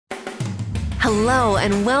Hello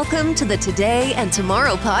and welcome to the Today and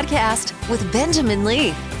Tomorrow podcast with Benjamin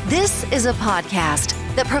Lee. This is a podcast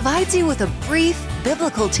that provides you with a brief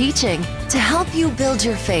biblical teaching to help you build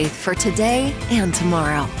your faith for today and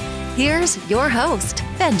tomorrow. Here's your host,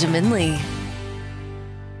 Benjamin Lee.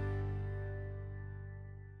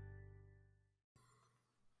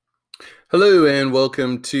 Hello and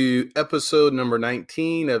welcome to episode number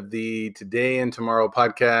 19 of the Today and Tomorrow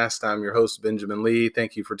podcast. I'm your host, Benjamin Lee.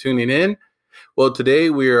 Thank you for tuning in. Well, today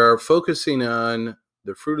we are focusing on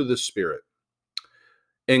the fruit of the Spirit.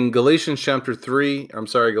 In Galatians chapter 5,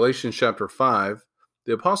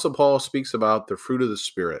 the Apostle Paul speaks about the fruit of the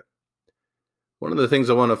Spirit. One of the things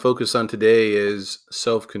I want to focus on today is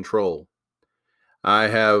self-control. I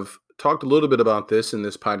have talked a little bit about this in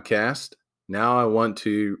this podcast. Now I want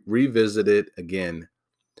to revisit it again.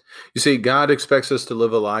 You see, God expects us to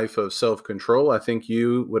live a life of self-control. I think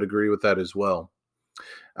you would agree with that as well.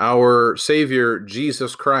 Our Savior,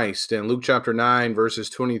 Jesus Christ, in Luke chapter 9, verses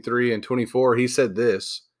 23 and 24, he said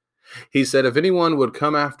this. He said, "If anyone would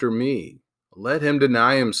come after me, let him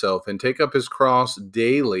deny himself and take up his cross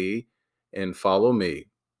daily and follow me.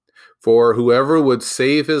 For whoever would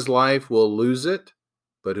save his life will lose it,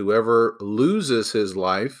 but whoever loses his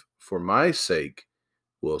life for my sake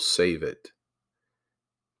will save it."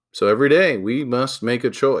 So every day we must make a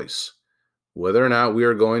choice whether or not we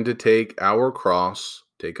are going to take up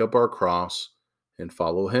our cross, and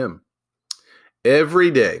follow him.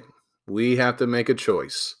 Every day we have to make a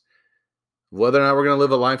choice whether or not we're going to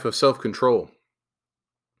live a life of self-control.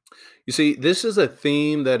 You see, this is a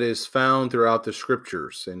theme that is found throughout the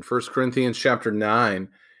scriptures. In 1 Corinthians chapter 9,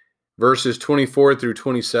 verses 24 through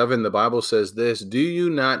 27, the Bible says this, "Do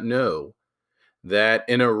you not know that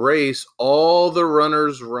in a race all the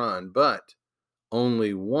runners run, but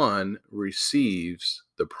only one receives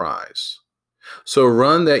the prize? So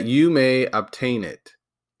run that you may obtain it.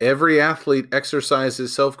 Every athlete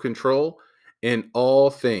exercises self-control in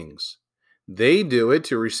all things. They do it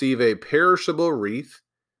to receive a perishable wreath,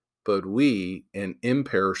 but we an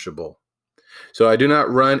imperishable. So I do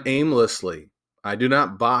not run aimlessly. I do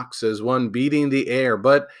not box as one beating the air,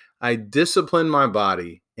 but I discipline my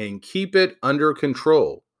body and keep it under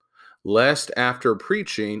control, lest after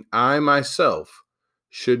preaching I myself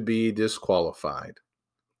should be disqualified."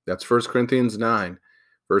 That's 1 Corinthians 9,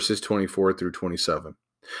 verses 24 through 27.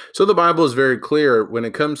 So the Bible is very clear when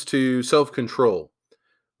it comes to self-control.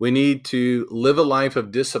 We need to live a life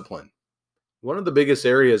of discipline. One of the biggest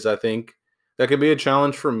areas, I think, that can be a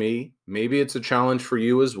challenge for me, maybe it's a challenge for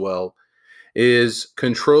you as well, is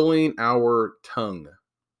controlling our tongue.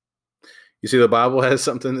 You see, the Bible has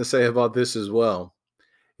something to say about this as well.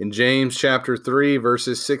 In James chapter 3,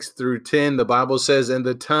 verses 6 through 10, the Bible says, "And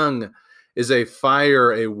the tongue is a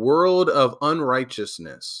fire, a world of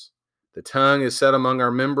unrighteousness. The tongue is set among our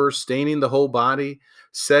members, staining the whole body,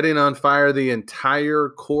 setting on fire the entire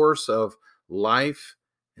course of life,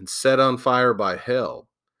 and set on fire by hell.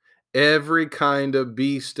 Every kind of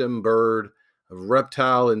beast and bird, of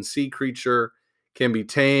reptile and sea creature can be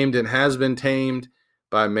tamed and has been tamed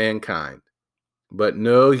by mankind. But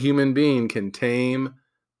no human being can tame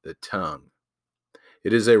the tongue.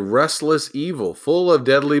 It is a restless evil, full of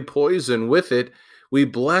deadly poison. With it, we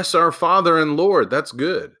bless our Father and Lord." That's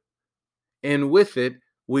good. "And with it,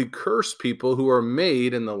 we curse people who are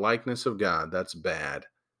made in the likeness of God." That's bad.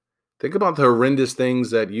 Think about the horrendous things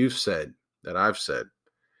that you've said, that I've said.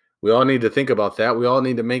 We all need to think about that. We all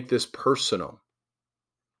need to make this personal.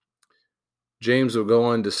 James will go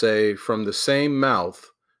on to say, "From the same mouth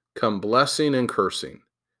come blessing and cursing.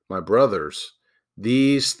 My brothers,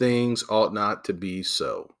 these things ought not to be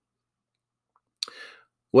so."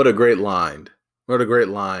 What a great line. What a great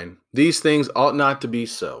line. These things ought not to be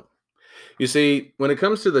so. You see, when it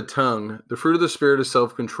comes to the tongue, the fruit of the Spirit is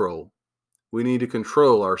self-control. We need to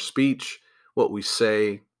control our speech, what we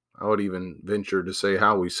say. I would even venture to say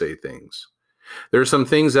how we say things. There are some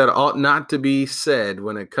things that ought not to be said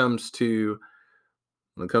when it comes to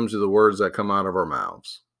the words that come out of our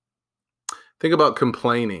mouths. Think about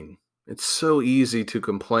complaining. It's so easy to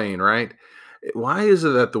complain, right? Why is it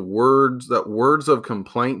that words of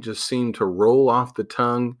complaint just seem to roll off the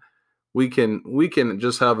tongue? We can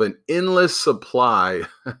just have an endless supply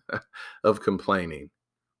of complaining.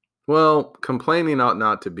 Well, complaining ought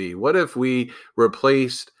not to be. What if we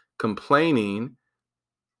replaced complaining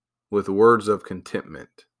with words of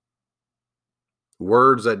contentment?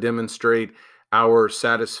 Words that demonstrate our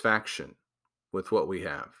satisfaction with what we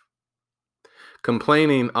have.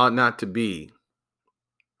 Complaining ought not to be.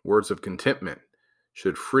 Words of contentment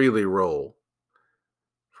should freely roll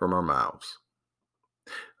from our mouths.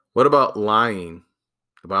 What about lying?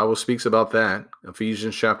 The Bible speaks about that.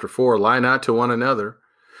 Ephesians chapter 4, lie not to one another.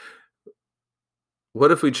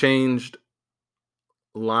 What if we changed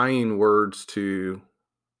lying words to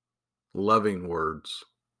loving words?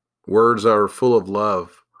 Words are full of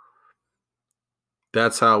love.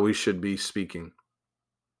 That's how we should be speaking.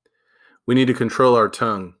 We need to control our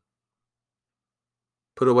tongue.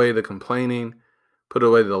 Put away the complaining, put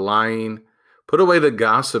away the lying, put away the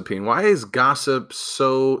gossiping. Why is gossip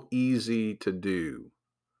so easy to do?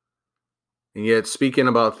 And yet speaking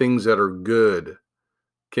about things that are good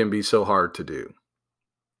can be so hard to do.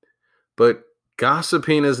 But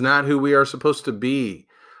gossiping is not who we are supposed to be.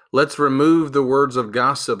 Let's remove the words of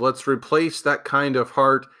gossip. Let's replace that kind of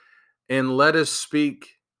heart and let us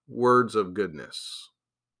speak words of goodness.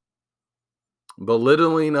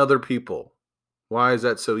 Belittling other people. Why is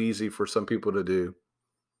that so easy for some people to do?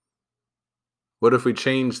 What if we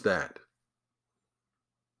change that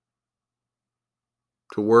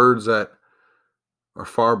to words that are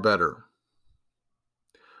far better?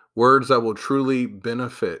 Words that will truly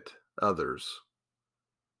benefit others.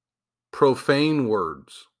 Profane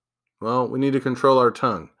words. Well, we need to control our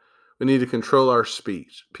tongue. We need to control our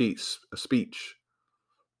speech.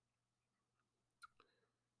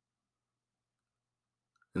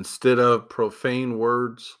 Instead of profane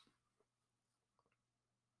words,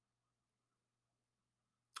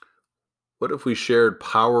 what if we shared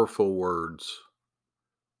powerful words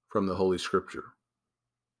from the Holy Scripture?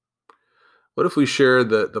 What if we shared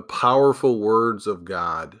the powerful words of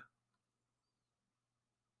God?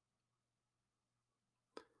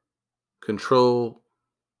 Control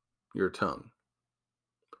your tongue.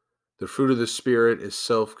 The fruit of the Spirit is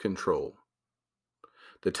self-control.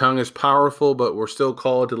 The tongue is powerful, but we're still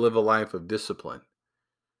called to live a life of discipline.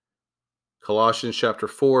 Colossians chapter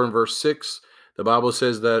 4 and verse 6, the Bible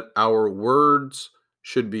says that our words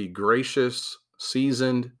should be gracious,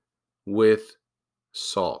 seasoned with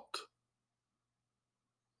salt.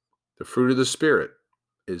 The fruit of the Spirit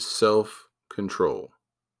is self-control.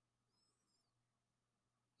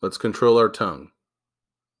 Let's control our tongue.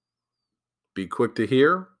 Be quick to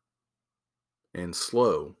hear and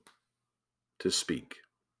slow to speak.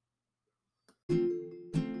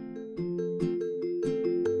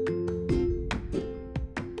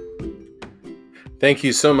 Thank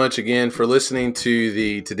you so much again for listening to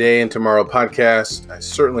the Today and Tomorrow podcast. I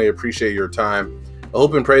certainly appreciate your time. I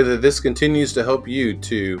hope and pray that this continues to help you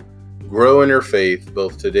to grow in your faith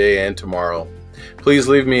both today and tomorrow. Please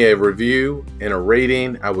leave me a review and a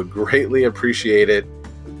rating. I would greatly appreciate it.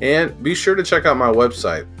 And be sure to check out my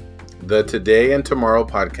website,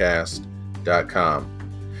 thetodayandtomorrowpodcast.com,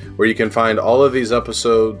 where you can find all of these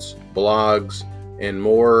episodes, blogs, and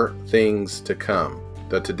more things to come.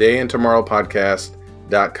 The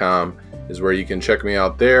todayandtomorrowpodcast.com is where you can check me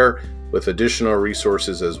out there with additional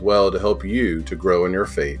resources as well to help you to grow in your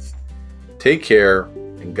faith. Take care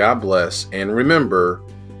and God bless. And remember,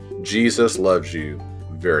 Jesus loves you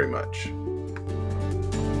very much.